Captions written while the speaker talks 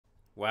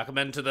Welcome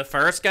into the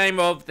first game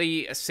of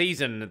the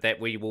season that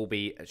we will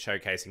be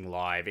showcasing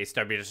live.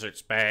 SW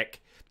District's back,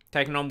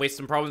 taking on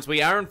Western Province.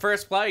 We are in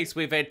first place.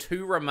 We've had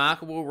two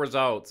remarkable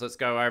results. Let's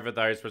go over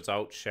those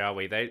results, shall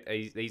we?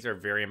 These are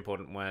very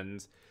important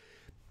wins.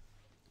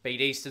 Beat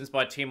Easterns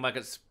by 10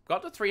 wickets.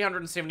 Got to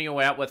 370 all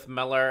out with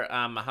Miller,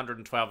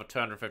 112 of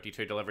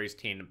 252 deliveries,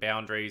 10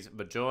 boundaries.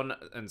 Bajun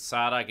and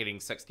Sada getting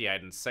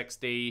 68 and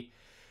 60.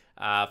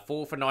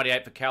 4 for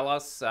 98 for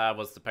Callis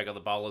was the pick of the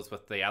bowlers,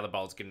 with the other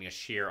bowlers getting a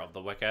share of the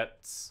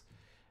wickets.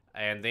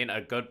 And then a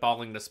good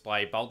bowling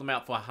display. Bowled them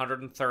out for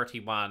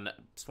 131.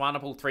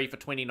 Swanepoel 3 for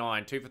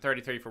 29, 2 for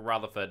 33 for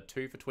Rutherford,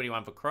 2 for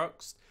 21 for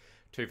Crooks,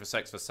 2 for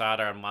 6 for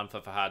Sada, and 1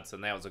 for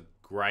Hudson. That was a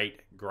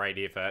great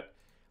effort.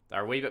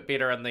 They're a wee bit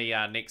better in the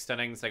next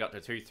innings. They got to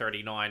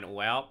 239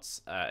 all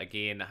outs.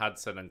 Again,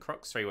 Hudson and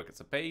Crooks, 3 wickets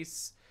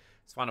apiece.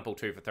 Swanepoel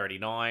 2 for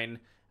 39.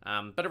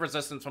 Bit of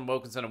resistance from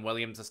Wilkinson and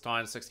Williams this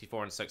time,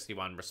 64 and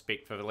 61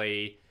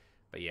 respectively.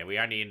 But yeah, we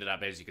only ended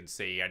up, as you can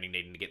see, only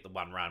needing to get the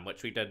 1 run,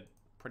 which we did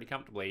pretty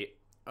comfortably.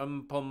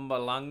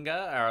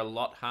 Mpumalanga are a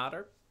lot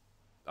harder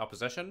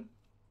opposition.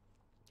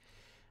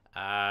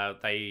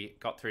 They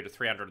got through to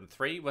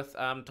 303 with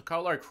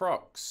Tokolo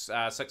Crooks,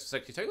 6 for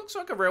 62. Looks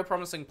like a real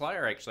promising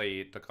player,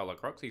 actually, Tokolo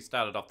Crooks. He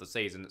started off the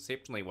season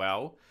exceptionally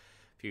well.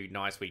 A few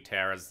nice wee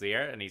towers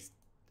there, and he's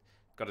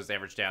got his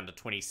average down to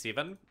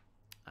 27.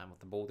 With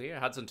the ball there.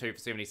 Hudson 2 for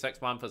 76,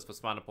 1 for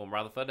Swanepoel and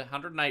Rutherford.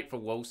 108 for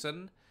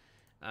Wilson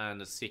in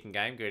his second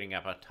game, getting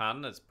up a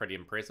ton. It's pretty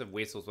impressive.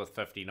 Wessels with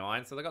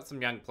 59. So they got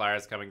some young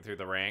players coming through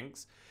the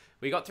ranks.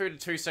 We got through to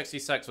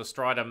 266 with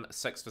Stridham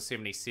 6 for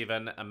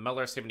 77,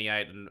 Miller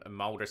 78 and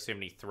Mulder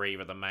 73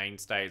 were the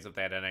mainstays of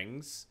that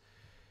innings.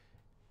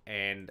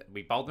 And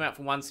we bowled them out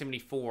for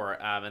 174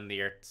 in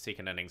their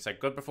second innings. So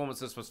good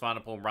performances for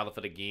Swanepoel and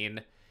Rutherford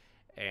again.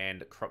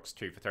 And Crooks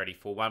 2 for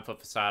 34, 1 for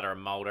Fasada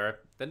and Mulder.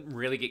 Didn't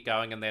really get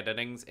going in that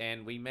innings,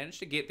 and we managed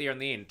to get there in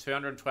the end.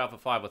 212 for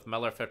 5 with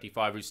Miller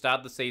 55, who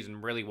started the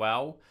season really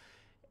well,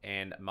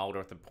 and Mulder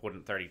with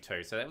important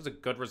 32. So that was a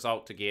good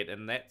result to get,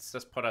 and that's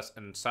just put us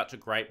in such a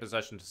great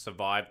position to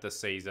survive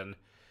this season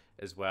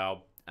as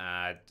well.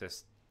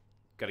 Just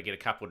got to get a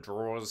couple of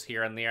draws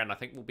here and there, and I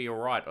think we'll be all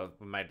right.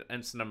 We made an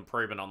instant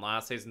improvement on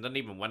last season. Didn't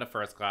even win a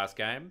first-class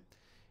game.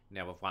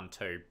 Now we've won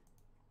 2.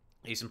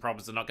 Eastern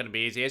Province are not going to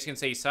be easy. As you can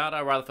see,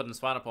 Sada, Rutherford and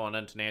Swanepoel on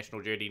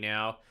international duty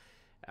now.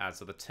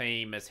 So the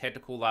team has had to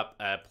call up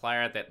a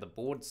player that the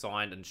board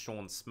signed in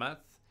Sean Smith.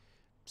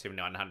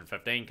 79,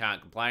 115,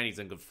 can't complain. He's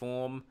in good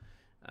form.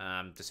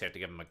 Just have to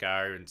give him a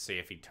go and see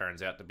if he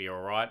turns out to be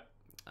all right.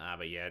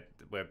 But yeah,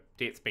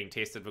 depth's been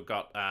tested. We've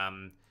got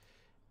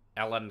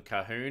Alan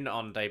Cahoon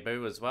on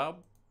debut as well.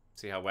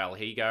 See how well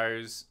he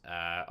goes.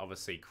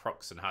 Obviously,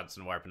 Crooks and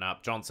Hudson will open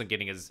up. Johnson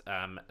getting his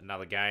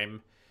another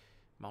game.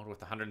 Mulder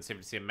with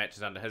 177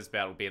 matches under his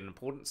belt will be an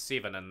important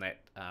 7 in that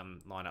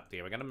lineup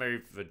there. We're going to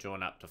move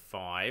Vajon up to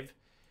 5.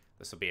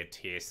 This will be a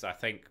test. I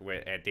think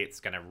our depth's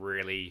going to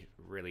really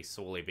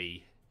sorely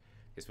be...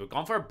 Yes, we've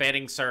gone for a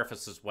batting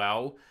surface as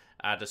well,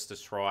 just to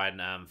try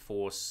and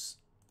force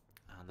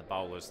the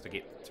bowlers to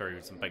get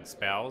through some big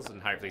spells,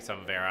 and hopefully some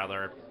of our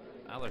other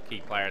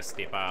key players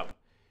step up.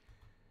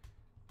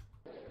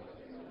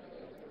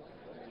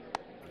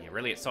 Yeah,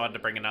 really excited to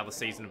bring another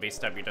season of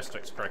SW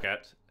Districts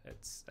cricket.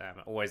 It's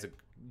always a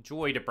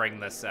joy to bring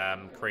this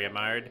career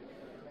mode.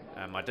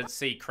 I did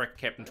see Cricket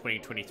Captain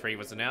 2023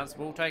 was announced.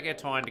 We'll take our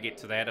time to get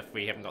to that. If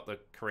we haven't got the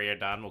career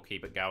done, we'll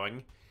keep it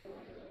going.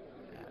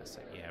 So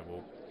yeah,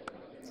 we'll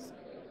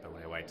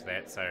build our way to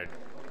that. So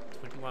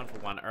 21 for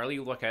 1. Early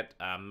look at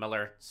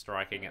Miller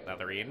striking at the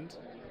other end.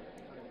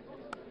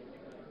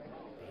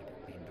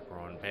 Ben de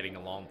Bruin batting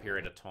a long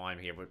period of time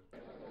here. We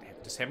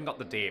just haven't got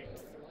the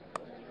depth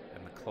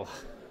in the club.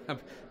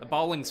 The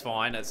bowling's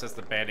fine. It's just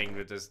the batting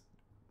with just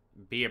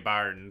bare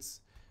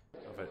bones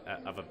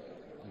of a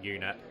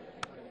unit.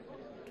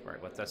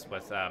 With this,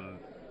 with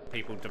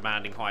people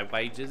demanding high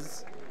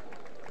wages,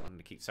 wanting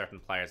to keep certain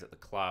players at the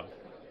club.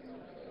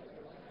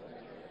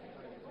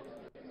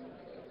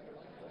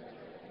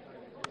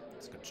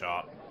 It's a good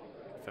shot.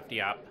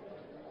 50 up.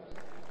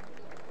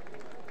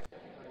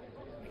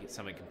 Get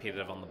something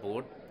competitive on the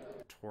board.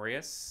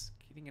 Victorious.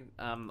 Getting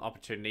an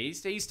opportunity.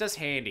 He's just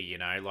handy, you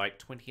know, like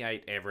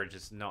 28 average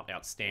is not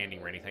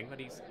outstanding or anything, but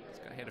he's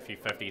had a few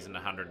 50s and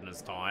 100 in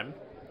his time.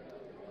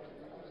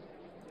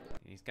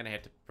 He's going to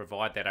have to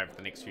provide that over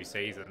the next few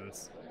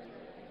seasons.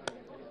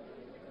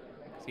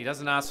 So he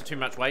doesn't ask for too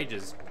much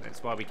wages.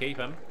 That's why we keep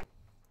him.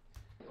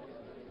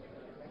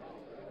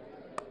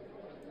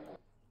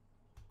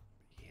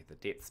 Yeah, the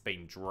depth's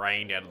been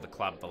drained out of the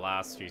club the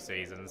last few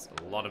seasons.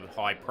 A lot of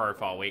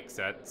high-profile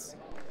exits.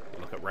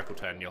 You look at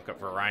Rickleton, you look at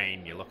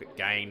Varane, you look at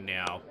Gain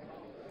now.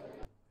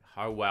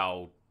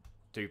 Howell,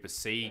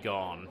 Duplessis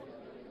gone.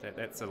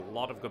 That's a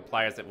lot of good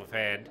players that we've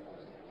had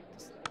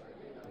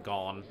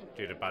gone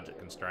due to budget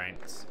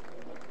constraints.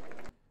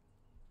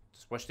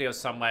 Just wish there was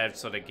some way of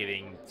sort of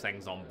getting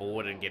things on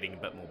board and getting a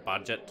bit more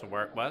budget to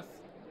work with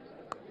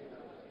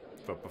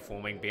for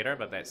performing better,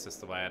 but that's just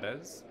the way it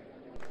is.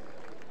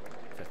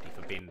 50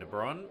 for Ben de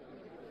Bruin.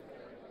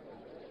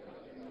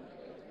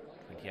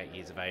 28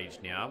 years of age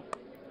now.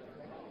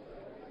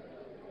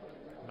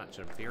 Much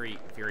a very,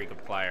 very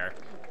good player.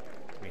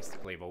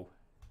 Domestic level.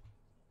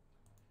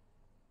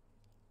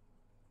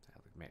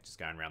 Match is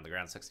going around the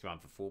ground. 61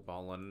 for 4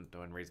 bowling,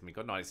 doing reasonably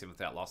good. 97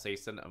 without Loss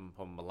Easton and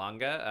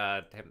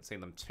Mpumalanga. Haven't seen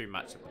them too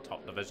much at the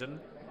top division.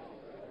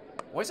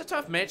 Always a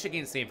tough match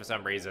against them for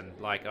some reason.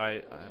 Like,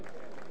 I've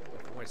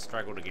always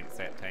struggled against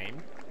that team.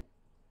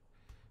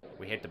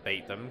 We had to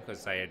beat them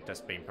because they had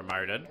just been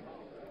promoted.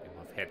 And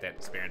we've had that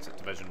experience at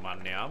Division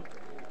 1 now.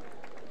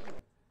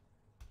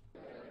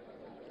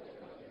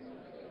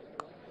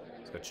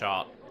 It's a good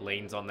shot.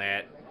 Leans on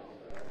that.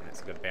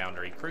 That's a good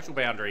boundary. Crucial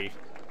boundary.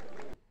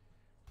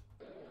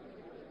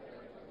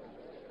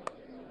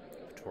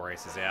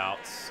 Torres is out.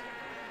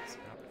 It's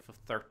out for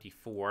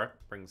 34.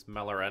 Brings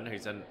Miller in,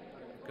 who's in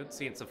good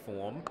sense of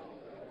form.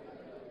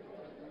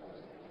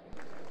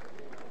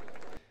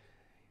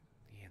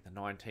 Yeah, the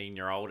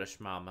 19-year-old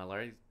Ishmael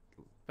Miller.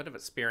 Bit of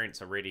experience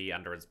already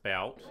under his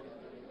belt.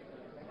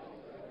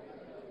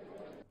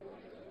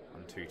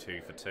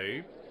 1-2-2 for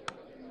 2.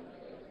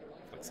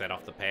 Flicks that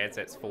off the pads.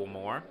 That's 4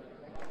 more.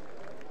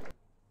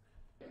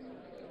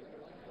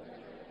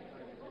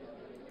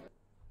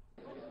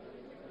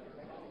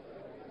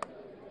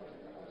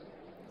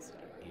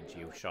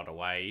 Shot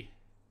away,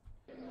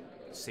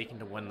 seeking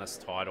to win this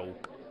title,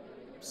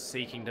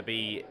 seeking to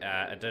be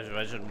a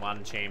Division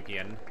 1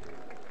 champion.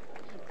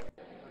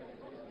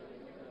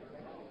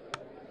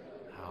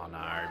 Oh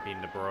no,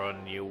 Ben de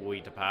Bruin, Yui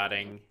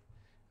departing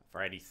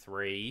for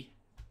 83.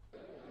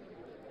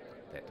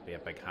 That to be a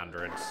big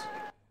 100.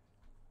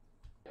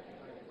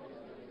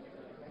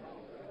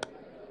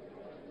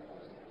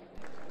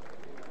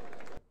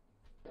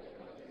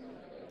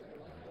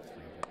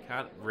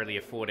 Can't really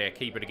afford our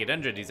keeper to get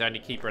injured. He's the only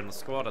keeper in the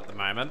squad at the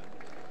moment.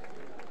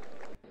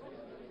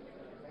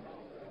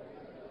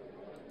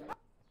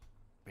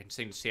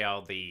 Interesting to see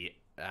how the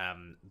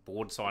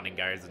board signing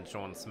goes in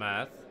Sean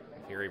Smith.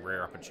 Very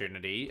rare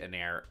opportunity in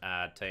our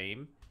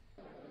team.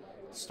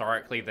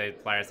 Historically, the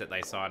players that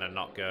they sign are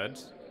not good.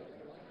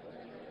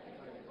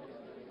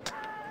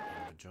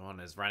 John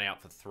has run out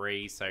for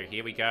 3, so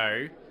here we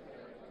go.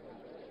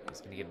 He's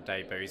going to get a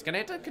debut. He's going to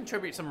have to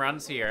contribute some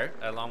runs here,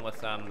 along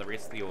with the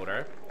rest of the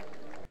order.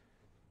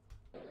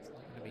 It's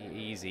not going to be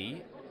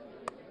easy.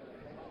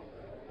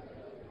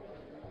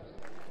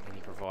 Can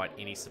he provide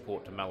any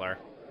support to Miller?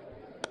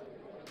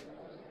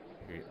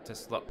 Who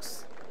just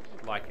looks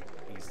like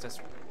he's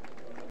just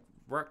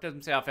worked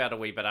himself out a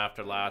wee bit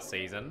after last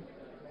season.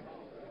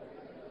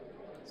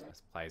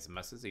 Smith plays and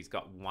misses. He's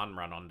got 1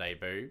 run on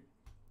debut.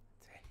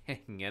 He's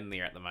hanging in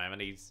there at the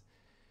moment. He's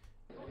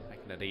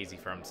making it easy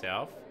for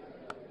himself.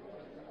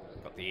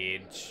 Got the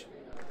edge.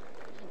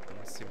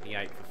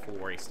 78 for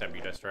 4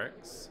 SW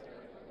districts.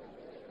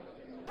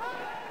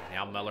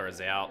 Now Miller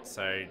is out,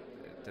 so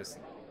just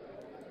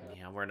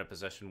we're in a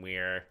position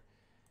where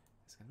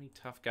it's going to be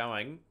tough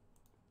going.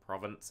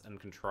 Province in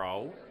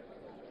control.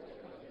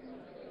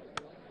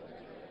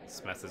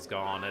 Smith is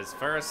gone. His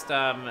first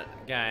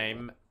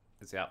game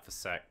is out for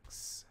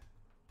 6.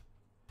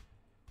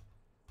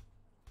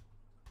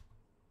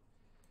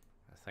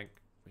 I think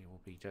we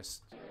will be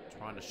just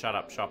trying to shut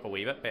up shop a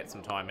wee bit, bat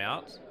some time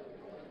out.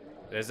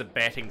 There's a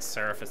batting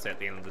surface at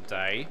the end of the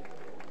day.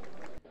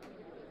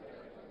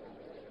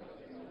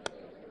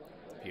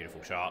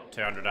 Beautiful shot,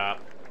 200 up.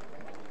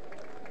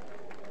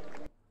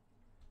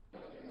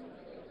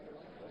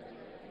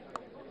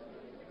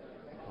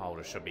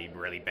 Mulder should be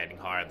really batting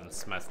higher than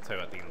Smith too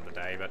at the end of the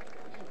day, but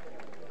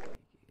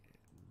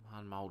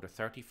Mulder,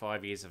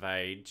 35 years of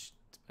age,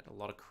 played a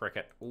lot of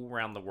cricket all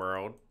around the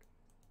world.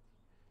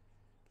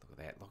 Look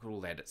at that, look at all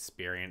that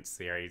experience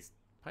there. He's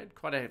played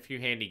quite a few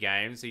handy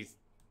games. He's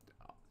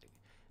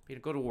been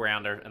a good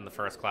all-rounder in the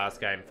first class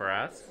game for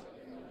us.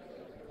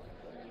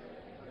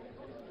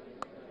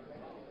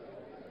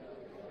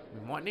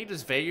 We might need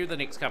his value the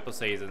next couple of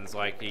seasons.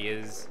 Like, he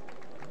is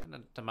not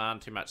going to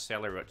demand too much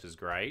salary, which is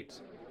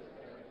great.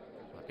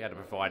 Might be able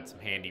to provide some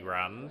handy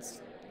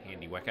runs,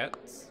 handy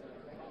wickets.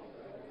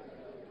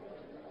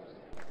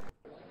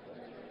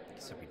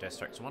 Mississippi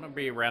Districts want to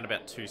be around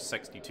about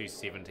 260,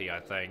 270, I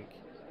think.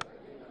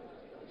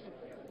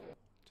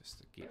 Just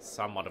to get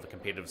somewhat of a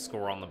competitive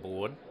score on the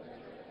board.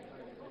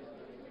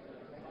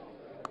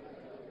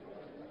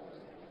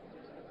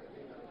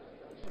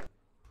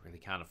 Really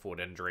can't afford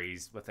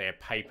injuries with our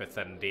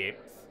paper-thin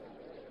depth.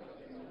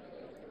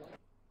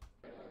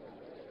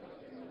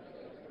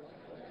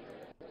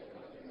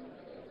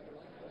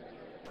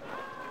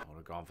 I would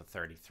have gone for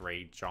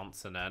 33.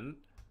 Johnson in.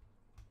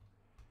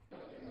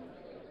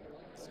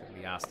 He's going to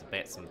be asked to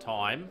bat some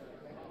time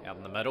out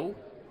in the middle.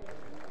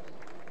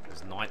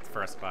 His 9th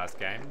first-class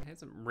game.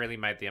 Hasn't really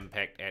made the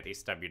impact at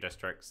SW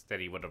Districts that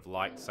he would have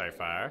liked so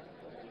far.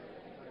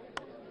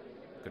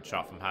 Good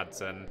shot from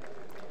Hudson.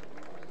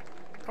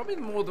 Probably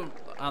more the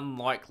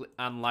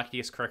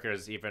unluckiest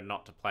cricketers ever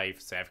not to play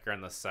for South Africa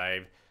in this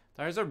save.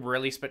 Those are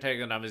really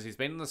spectacular numbers. He's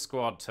been in the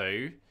squad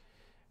too.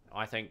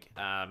 I think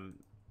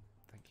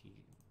he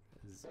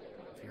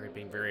has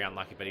been very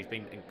unlucky, but he's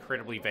been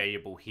incredibly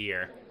valuable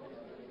here.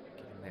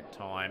 Getting in that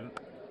time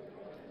to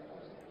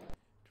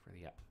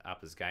really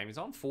up his game. He's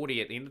on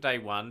 40 at the end of day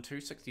one,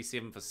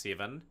 267 for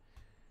 7.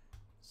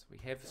 So we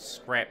have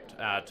scrapped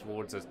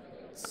towards a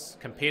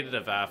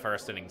competitive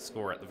first innings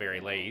score at the very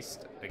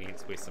least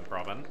against Western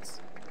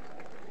Province.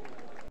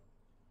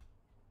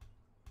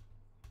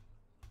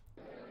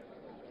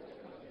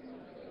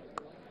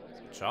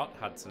 Shot.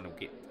 Hudson will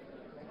get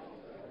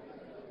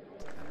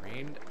to the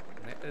end.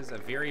 That is a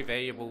very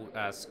valuable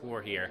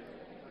score here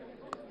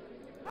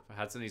for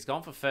Hudson. He's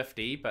gone for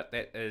 50, but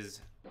that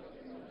is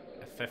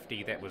a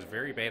 50 that was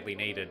very badly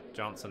needed.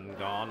 Johnson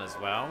gone as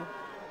well.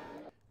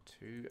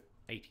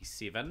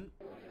 287.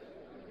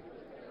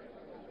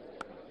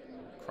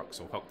 Crocs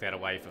will hook that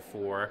away for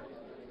 4.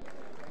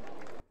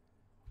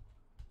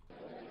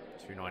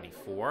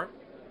 294.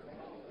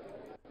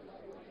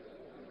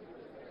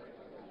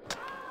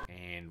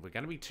 And we're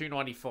going to be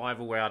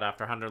 295 all out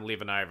after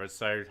 111 overs.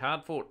 So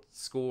hard-fought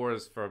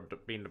scores for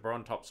being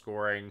LeBron top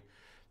scoring.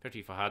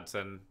 50 for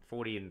Hudson,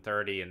 40 and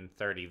 30 and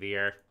 30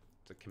 there.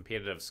 It's a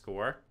competitive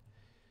score.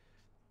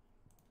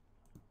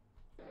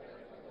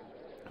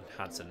 And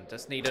Hudson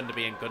just needing to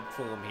be in good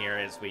form here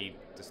as we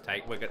just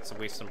take wickets of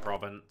Western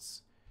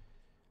Province.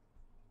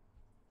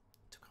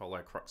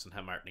 Tokolo, Crooks and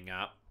him opening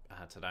up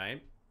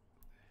today.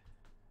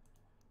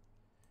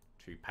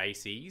 2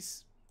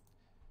 paceys.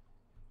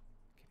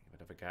 Bit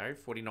of a go.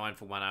 49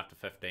 for 1 after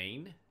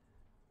 15. Need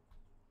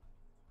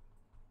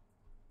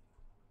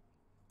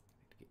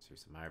to get through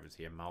some overs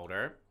here.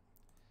 Mulder.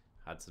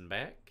 Hudson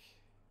back.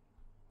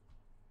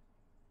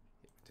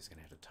 Just going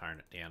to have to tone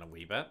it down a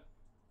wee bit.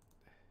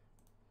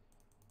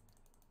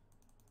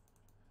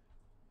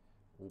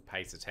 All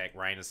pace attack.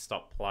 Rain has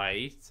stopped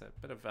play. So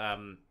a bit of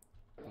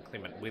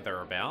inclement weather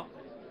about.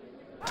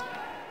 Johnson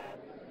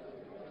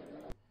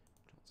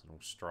will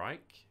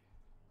strike.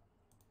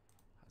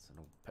 Hudson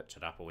will pitch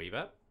it up a wee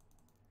bit.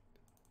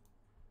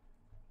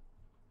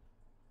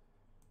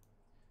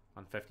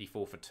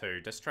 154 for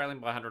 2. Just trailing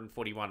by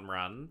 141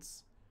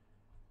 runs.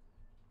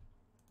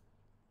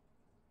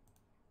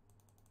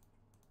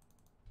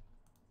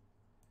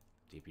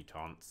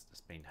 Debutant's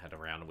just been hit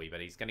around a wee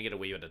bit. He's going to get a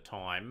wee bit of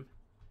time.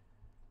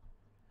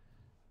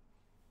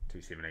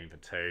 217 for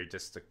 2.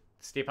 Just to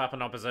step up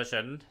in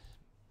opposition.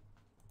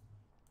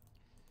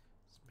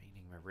 It's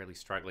meaning we're really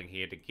struggling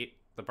here to get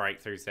the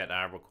breakthroughs that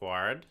are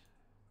required.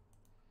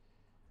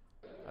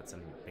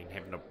 Hudson been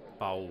having to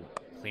bowl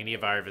plenty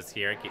of overs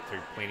here, get through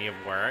plenty of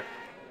work.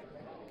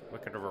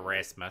 Wicket of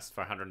Erasmus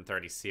for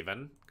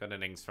 137. Good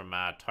innings from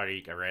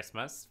Tariq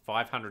Erasmus.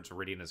 500s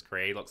already in his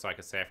career. Looks like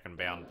a South African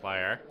bound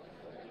player.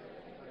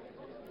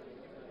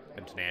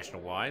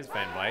 International wise,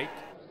 Van Wyk.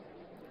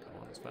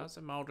 Come on as well.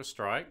 So Mulder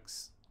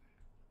strikes.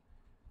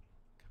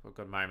 Couple of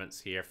good moments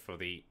here for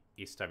the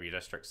SW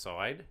District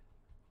side.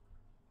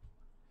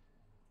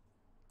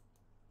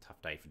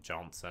 Tough day for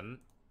Johnson.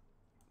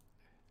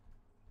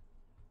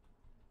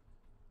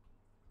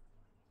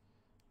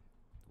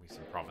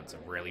 Western Province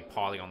are really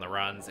piling on the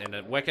runs, and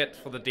a wicket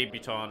for the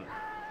debutant.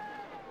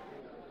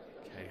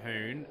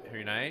 Hune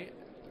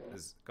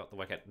has got the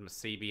wicket.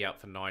 Masibi up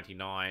for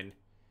 99.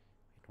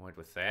 Annoyed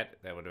with that.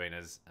 That would have been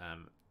his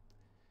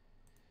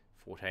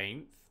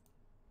 14th.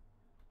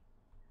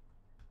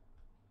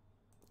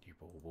 New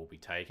ball will be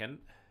taken.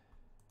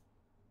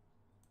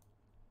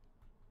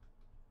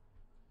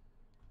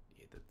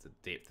 Yeah, the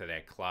depth of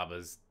that club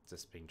has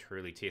just been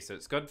truly tested.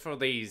 It's good for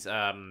these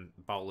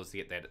bowlers to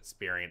get that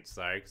experience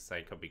though, because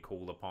they could be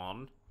called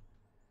upon.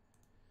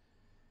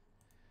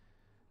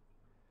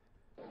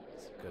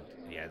 It's good,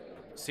 yeah.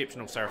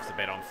 Exceptional surface to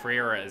bat on.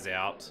 Frere is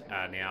out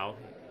now.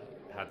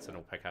 Hudson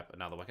will pick up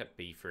another wicket.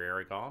 B.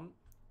 Frere gone.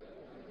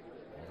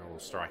 Will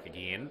strike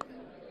again.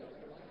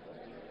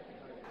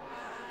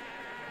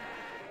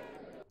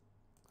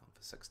 On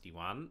for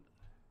 61.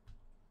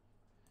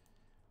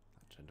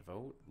 Lunch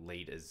interval.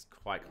 Lead is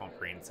quite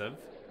comprehensive.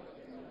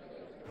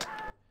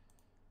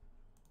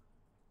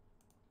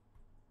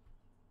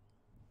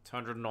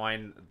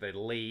 $209 the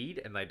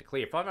lead, and they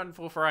declare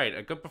 504 for 8.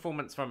 A good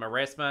performance from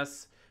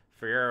Erasmus.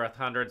 Ferreira with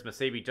hundreds.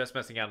 Masibi just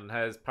missing out on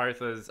his.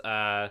 Pothers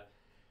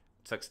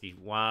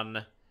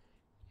 61.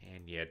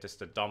 And yeah,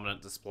 just a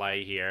dominant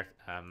display here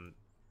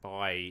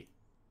by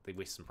the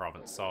Western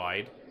Province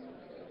side.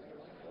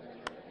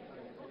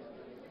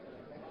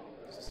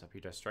 SW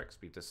Districts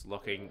be just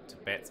looking to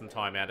bat some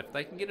time out. If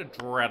they can get a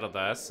draw out of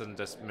this and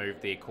just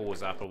move their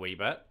cause up a wee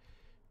bit,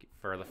 get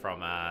further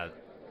from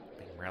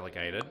being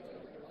relegated.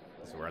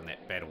 Because we're in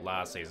that battle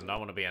last season. Don't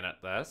want to be in it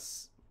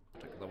this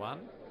particular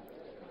one.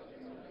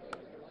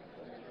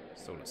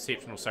 Still an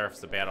exceptional surface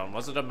to bat on.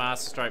 Was it a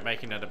master stroke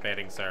making it a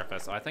batting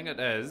surface? I think it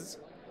is.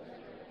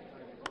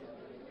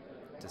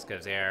 Just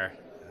gives our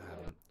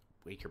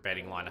weaker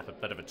batting lineup a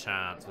bit of a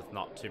chance with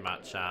not too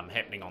much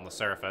happening on the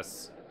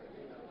surface.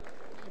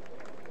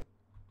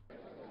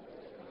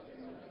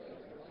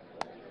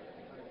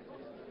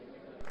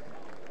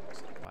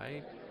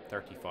 Away.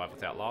 35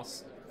 without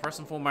loss. First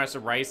and foremost,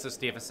 erase this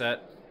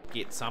deficit.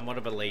 Get somewhat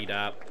of a lead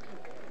up.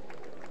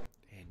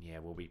 And yeah,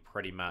 we'll be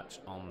pretty much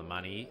on the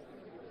money.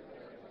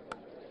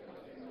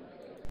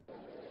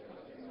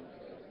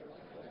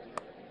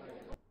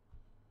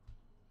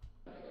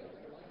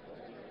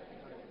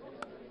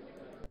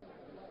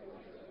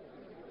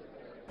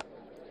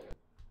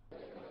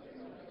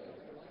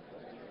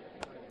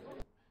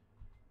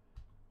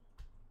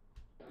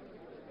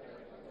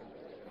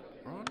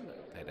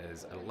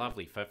 is a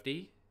lovely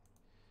 50.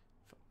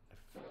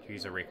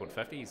 User record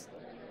 50s.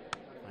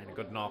 Playing a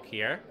good knock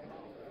here.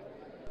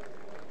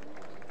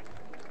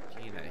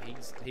 Gina,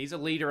 he's a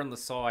leader on the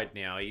side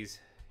now. He's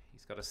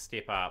got to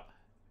step up.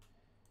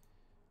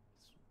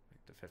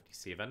 Back to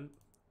 57.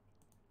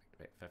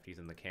 Back to 50s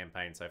in the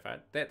campaign so far.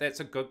 That's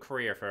a good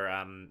career for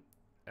a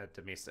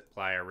domestic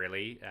player,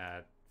 really,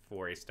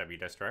 for SW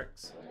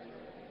Districts.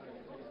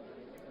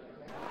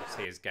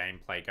 See his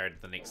gameplay go to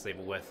the next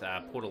level with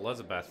Port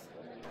Elizabeth.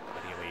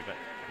 How do you leave it?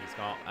 He's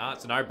got... Ah,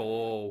 it's a no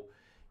ball.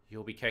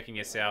 You'll be kicking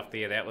yourself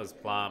there. That was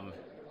plum.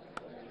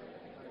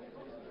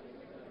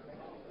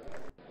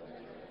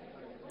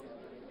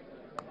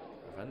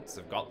 Vince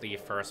have got their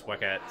first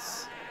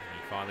wickets.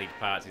 And he finally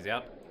departs. He's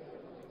out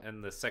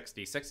in the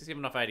 60.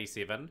 67 off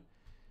 87.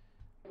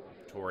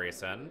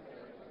 Victorious in.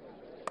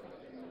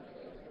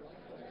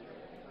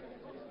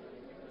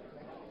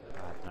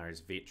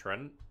 Hard-nosed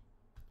veteran.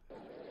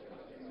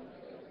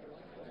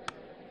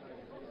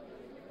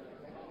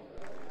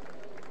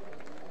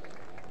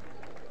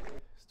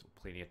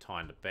 Plenty of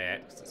time to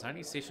bat, because it's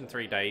only session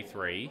 3, day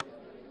 3.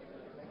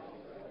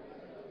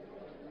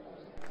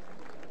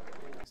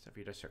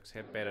 SW Districts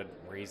have batted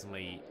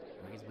reasonably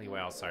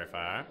well so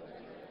far.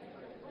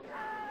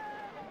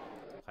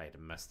 Played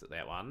and missed at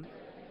that one.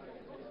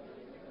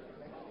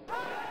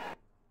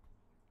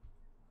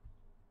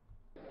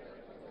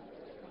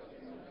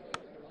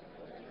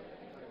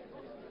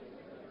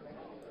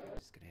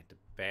 Just gonna have to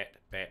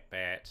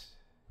bat.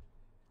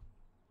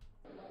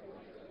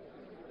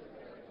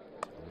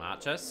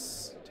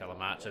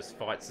 Telemarchus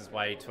fights his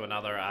way to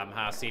another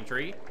half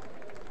century.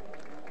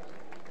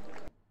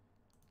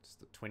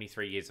 Just at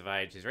 23 years of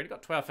age. He's already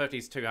got 12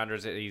 50s,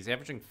 200s. He's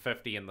averaging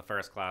 50 in the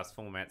first class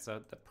format.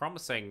 So the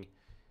promising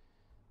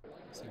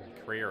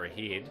career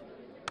ahead.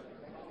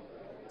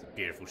 It's a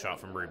beautiful shot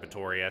from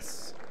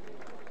Rubitorius.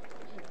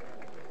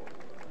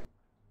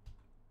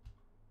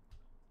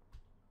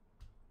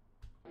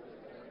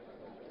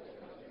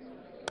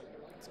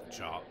 It's a good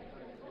shot.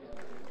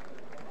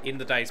 In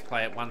the day's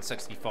play at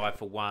 165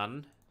 for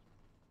 1.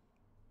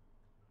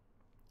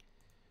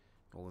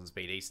 Northerns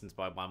beat Easterns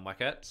by 1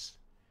 wicket.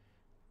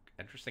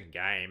 Interesting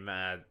game.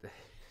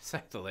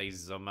 Say the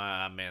least,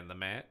 Zuma man of the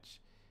match.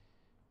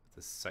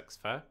 The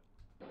 6-fer.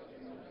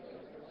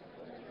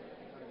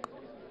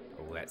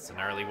 Oh, that's an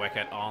early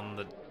wicket on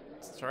the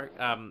stroke.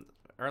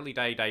 Early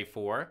day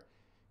 4.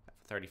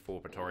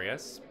 34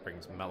 Pretorius.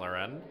 Brings Miller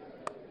in.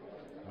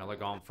 Miller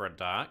gone for a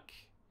duck.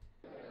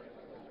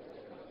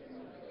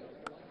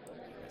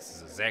 This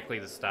is exactly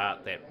the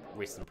start that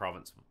Western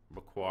Province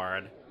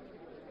required.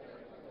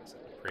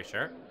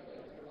 Pressure.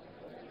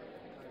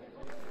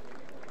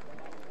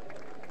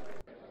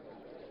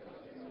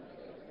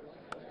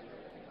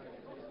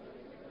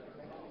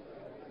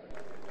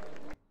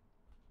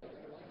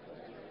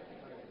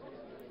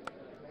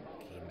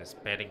 Again, this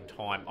batting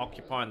time,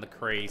 occupying the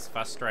crease,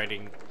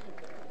 frustrating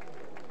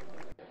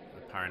the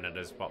opponent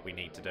is what we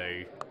need to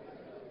do.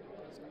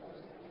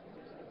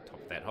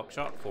 Top of that hook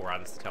shot, 4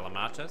 runs to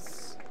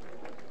Telemarchus.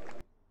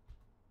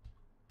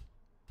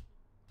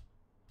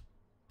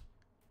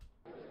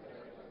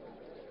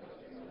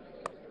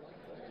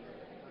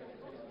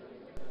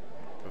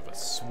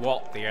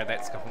 Swap there,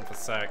 that's gone for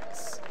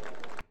 6.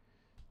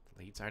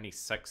 The lead's only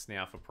 6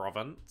 now for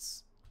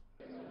Province.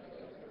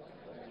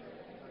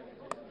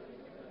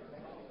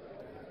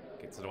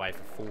 Gets it away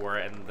for 4,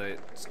 and the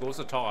scores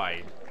are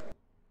tied.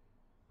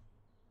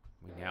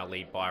 We now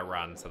lead by a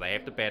run, so they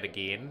have to bat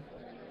again.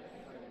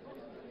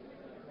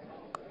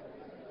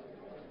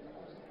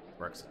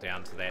 Works it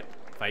down to that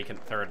vacant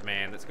third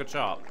man. That's a good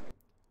shot.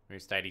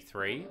 Moves to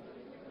 83.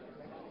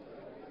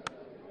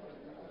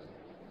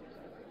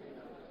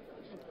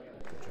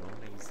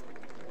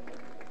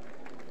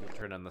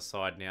 On the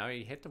side now.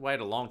 He had to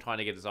wait a long time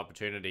to get his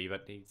opportunity,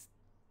 but he's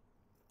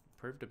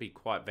proved to be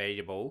quite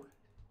valuable.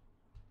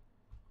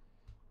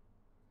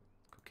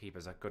 Good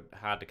keepers are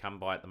hard to come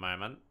by at the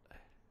moment.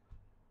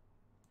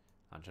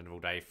 Lunch interval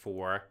day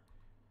 4. As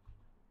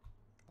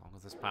long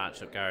as this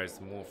partnership goes,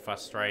 the more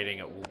frustrating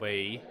it will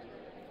be.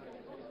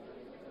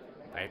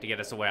 They have to get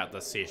us away out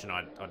this session,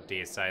 I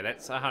dare say.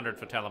 That's 100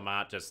 for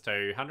Telemarchus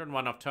too.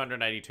 101 off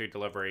 282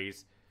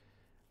 deliveries.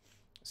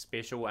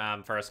 Special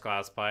first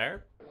class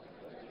player.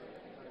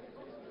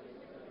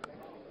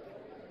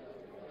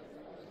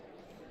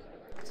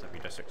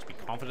 SW Districts be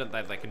confident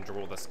that they can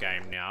draw this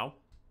game now.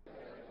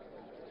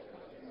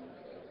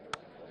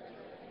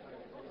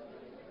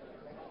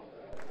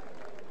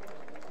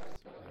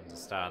 Runs are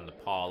starting to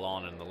pile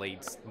on, and the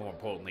lead's, more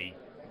importantly,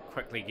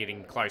 quickly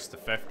getting close to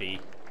 50.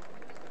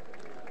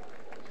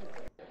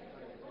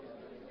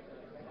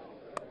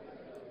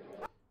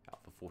 Out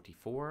for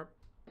 44.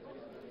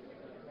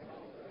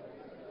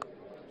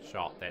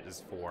 Shot, that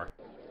is 4.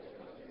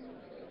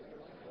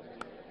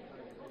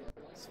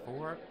 It's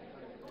 4.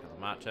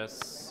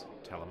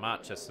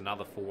 Telemarchus,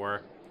 another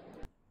 4.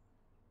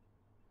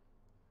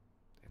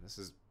 And this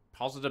is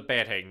positive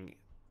batting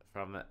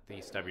from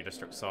the SW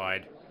District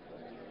side.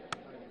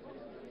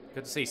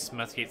 Good to see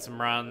Smith get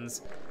some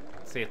runs.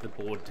 See if the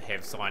board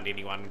have signed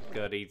anyone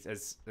good.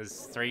 His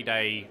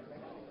 3-day,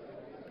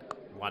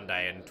 1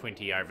 day, and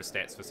 20 over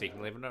stats for second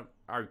 11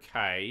 are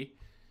okay.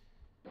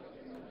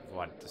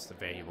 Provide just a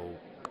valuable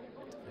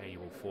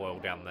foil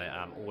down the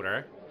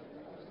order.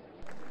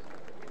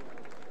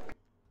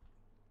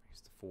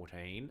 Here's the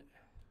 14.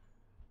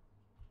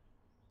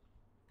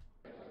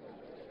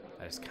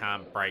 They just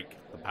can't break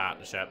the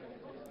partnership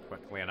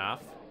quickly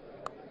enough.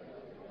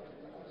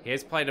 He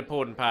has played an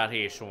important part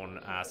here, Sean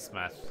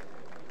Smith.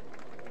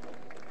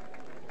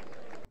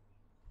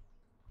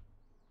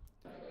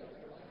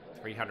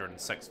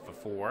 $306 for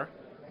 4.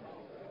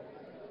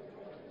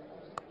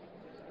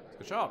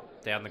 Good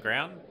shot. Down the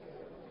ground.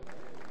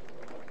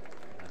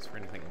 That's for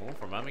anything more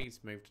from him. He's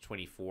moved to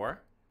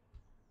 24.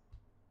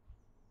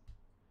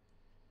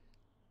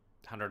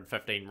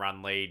 115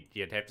 run lead.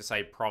 You'd have to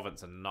say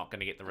Province are not going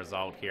to get the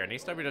result here. And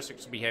SW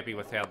District should be happy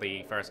with how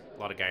the first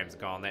lot of games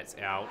have gone. That's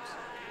out.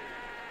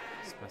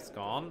 Smith's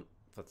gone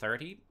for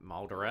 30.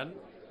 Mulder in.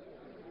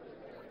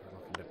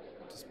 Looking to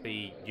just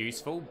be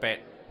useful. Bet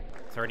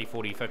 30,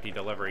 40, 50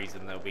 deliveries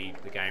and there'll be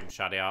the game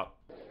shut out.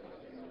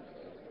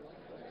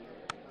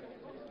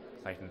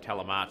 Clayton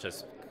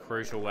Telemarchus,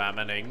 crucial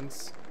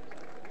innings.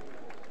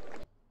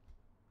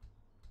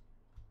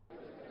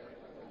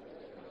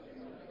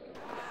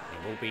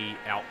 He will be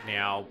out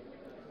now.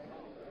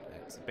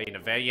 It's been a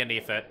valiant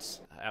effort.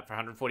 Out for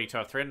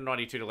 142,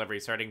 392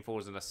 deliveries, 13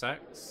 fours and a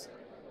 6.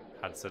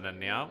 Hudson in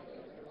now.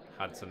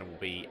 Hudson will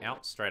be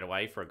out straight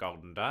away for a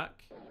golden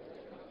duck.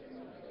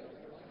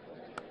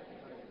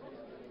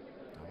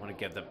 I want to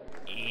give them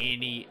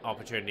any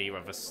opportunity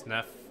with a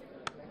sniff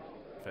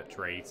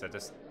victory, so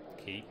just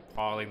keep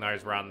piling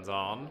those runs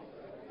on.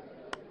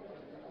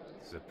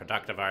 This is a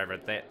productive over.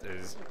 That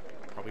is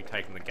probably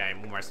taking the game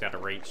almost out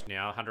of reach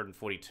now.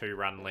 142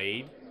 run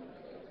lead.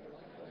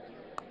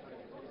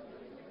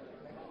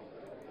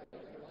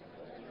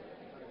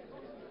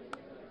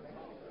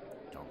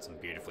 Johnson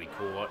beautifully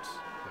caught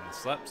in the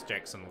slips.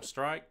 Jackson will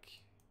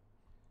strike.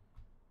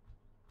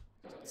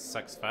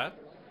 6 for.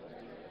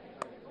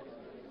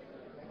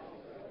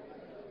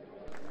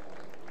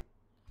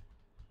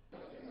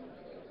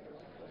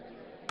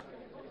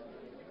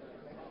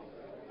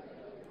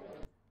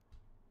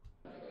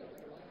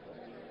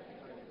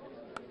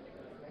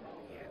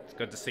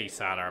 Good to see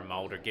Sada and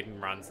Mulder getting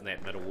runs in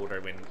that middle order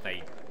when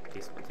they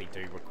desperately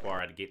do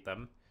require to get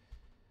them.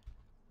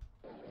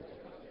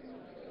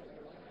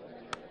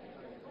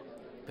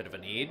 Bit of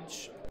an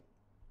edge.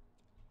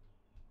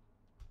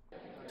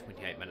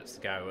 28 minutes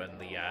to go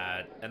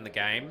in the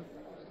game.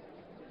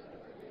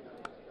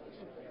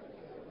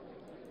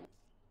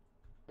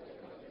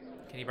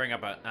 Can you bring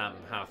up a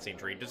half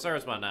century?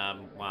 Deserves one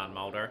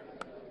Mulder.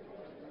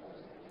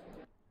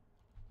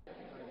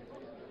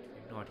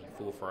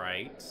 94 for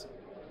 8.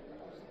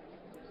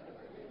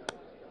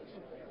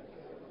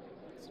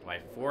 Away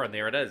for 4, and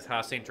there it is,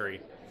 half century.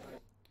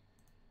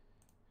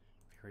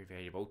 Very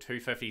valuable.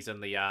 250s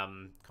in the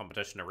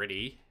competition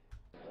already.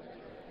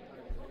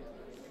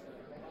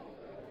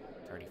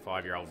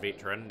 35-year-old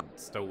veteran,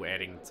 still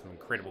adding some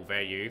incredible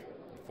value.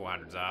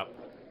 400's up.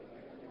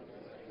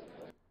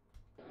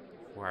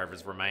 4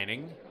 overs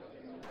remaining.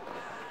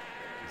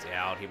 He's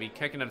out. He'll be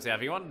kicking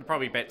himself. He wanted to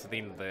probably bat to the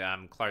end of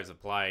the close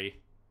of play.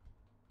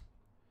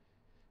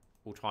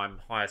 All-time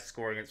highest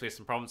score against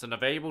Western Province, and a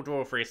valuable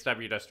draw for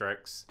SW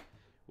Districts.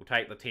 We'll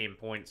take the 10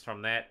 points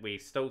from that. We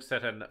still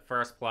sit in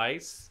first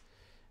place.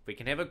 If we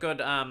can have a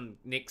good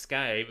next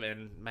game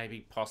and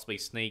maybe possibly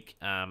sneak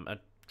a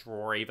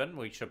draw even,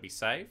 we should be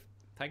safe.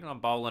 Taking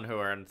on Bolin, who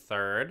are in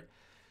third.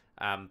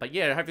 But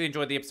yeah, hopefully you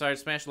enjoyed the episode.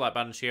 Smash the like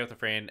button, share with a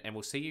friend, and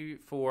we'll see you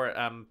for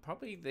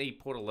probably the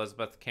Port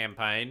Elizabeth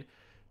campaign.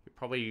 You'll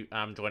probably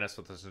join us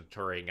with the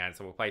Centurion game.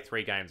 So we'll play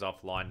 3 games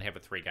offline and have a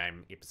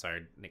 3-game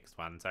episode next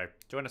one. So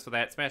join us for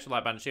that. Smash the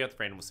like button, share with a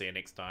friend, and we'll see you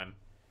next time.